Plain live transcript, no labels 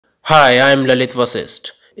Hi, I am Lalit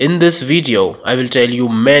Vasist. In this video, I will tell you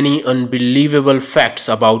many unbelievable facts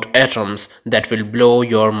about atoms that will blow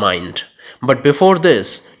your mind. But before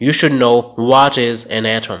this, you should know what is an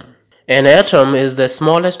atom. An atom is the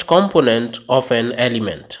smallest component of an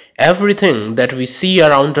element. Everything that we see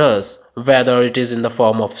around us, whether it is in the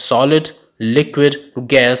form of solid, liquid,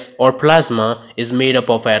 gas, or plasma, is made up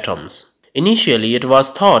of atoms. Initially, it was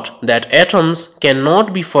thought that atoms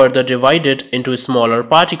cannot be further divided into smaller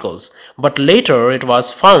particles, but later it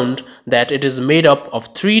was found that it is made up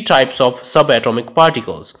of three types of subatomic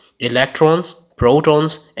particles: electrons,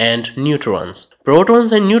 protons, and neutrons.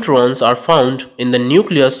 Protons and neutrons are found in the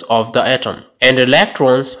nucleus of the atom, and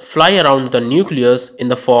electrons fly around the nucleus in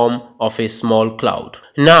the form of a small cloud.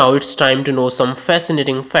 Now it's time to know some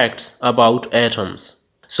fascinating facts about atoms.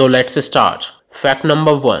 So let's start. Fact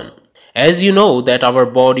number 1. As you know that our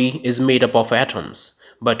body is made up of atoms,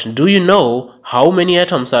 but do you know how many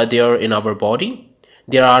atoms are there in our body?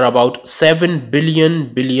 There are about 7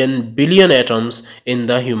 billion atoms in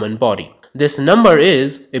the human body. This number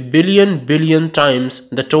is a billion times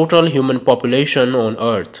the total human population on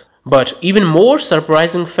Earth. But even more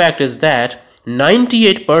surprising fact is that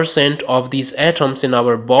 98% of these atoms in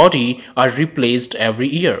our body are replaced every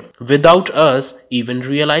year, without us even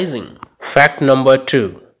realizing. Fact number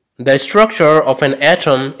 2. The structure of an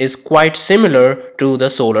atom is quite similar to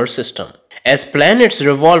the solar system. As planets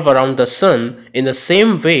revolve around the sun, in the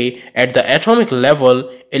same way at the atomic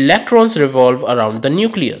level, electrons revolve around the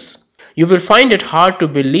nucleus. You will find it hard to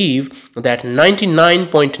believe that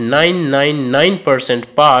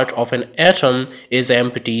 99.999% part of an atom is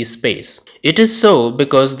empty space. It is so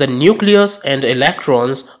because the nucleus and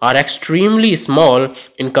electrons are extremely small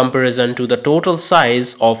in comparison to the total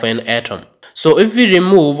size of an atom. So if we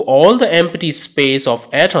remove all the empty space of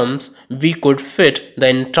atoms, we could fit the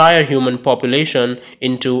entire human population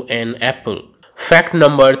into an apple. Fact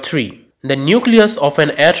number 3. The nucleus of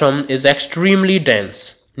an atom is extremely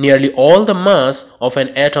dense. Nearly all the mass of an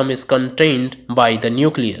atom is contained by the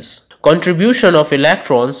nucleus. Contribution of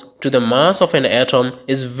electrons to the mass of an atom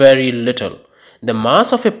is very little. The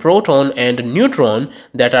mass of a proton and neutron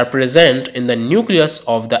that are present in the nucleus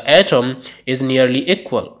of the atom is nearly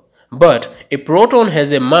equal. But a proton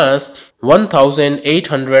has a mass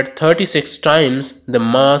 1836 times the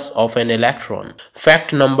mass of an electron.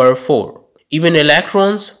 Fact number 4. Even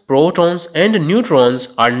electrons, protons, and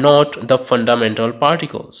neutrons are not the fundamental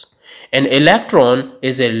particles. An electron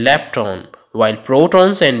is a lepton, while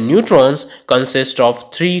protons and neutrons consist of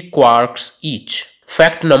 3 quarks each.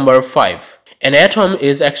 Fact number 5. An atom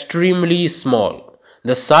is extremely small.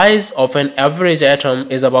 The size of an average atom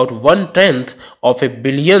is about 1/10 of a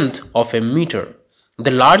billionth of a meter. The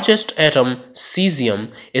largest atom, cesium,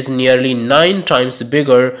 is nearly 9 times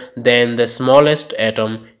bigger than the smallest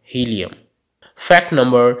atom, helium. Fact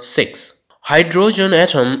number 6. Hydrogen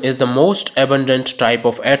atom is the most abundant type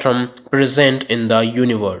of atom present in the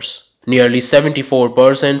universe. Nearly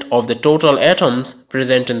 74% of the total atoms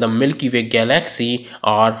present in the Milky Way galaxy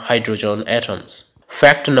are hydrogen atoms.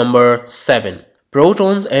 Fact number 7.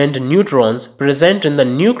 Protons and neutrons present in the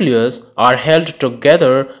nucleus are held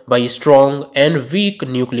together by strong and weak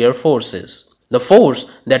nuclear forces. The force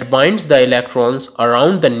that binds the electrons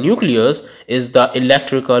around the nucleus is the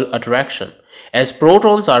electrical attraction, as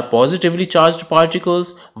protons are positively charged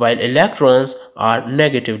particles while electrons are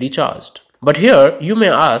negatively charged. But here you may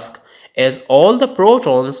ask, as all the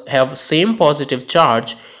protons have same positive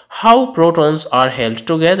charge, how protons are held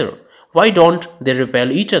together? Why don't they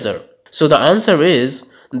repel each other? So the answer is,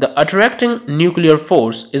 the attracting nuclear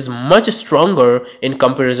force is much stronger in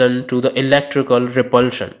comparison to the electrical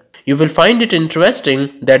repulsion. You will find it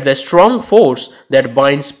interesting that the strong force that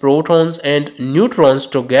binds protons and neutrons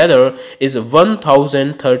together is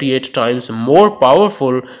 1038 times more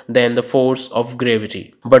powerful than the force of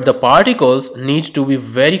gravity. But the particles need to be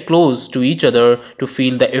very close to each other to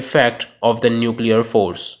feel the effect of the nuclear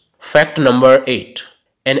force. Fact number 8.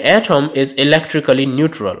 An atom is electrically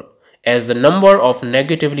neutral, as the number of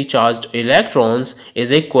negatively charged electrons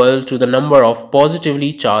is equal to the number of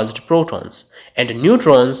positively charged protons, and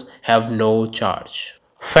neutrons have no charge.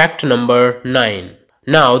 Fact number 9.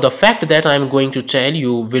 Now the fact that I am going to tell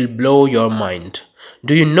you will blow your mind.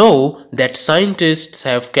 Do you know that scientists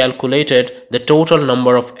have calculated the total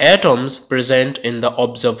number of atoms present in the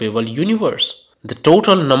observable universe? The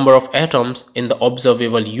total number of atoms in the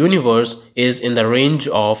observable universe is in the range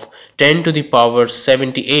of 10 to the power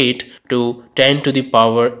 78 to 10 to the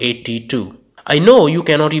power 82. I know you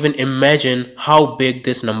cannot even imagine how big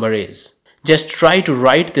this number is. Just try to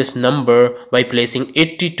write this number by placing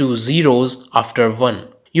 82 zeros after 1.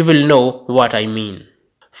 You will know what I mean.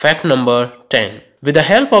 Fact number 10. With the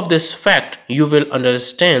help of this fact, you will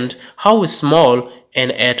understand how small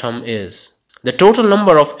an atom is. The total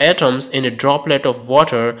number of atoms in a droplet of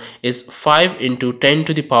water is 5 into 10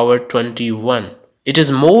 to the power 21. It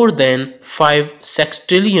is more than 5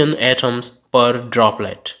 sextillion atoms per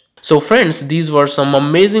droplet. So friends, these were some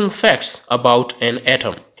amazing facts about an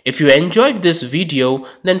atom. If you enjoyed this video,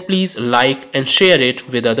 then please like and share it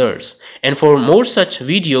with others. And for more such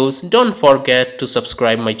videos, don't forget to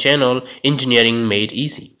subscribe my channel Engineering Made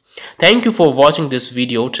Easy. Thank you for watching this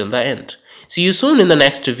video till the end. See you soon in the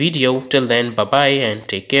next video. Till then, bye bye and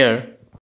take care.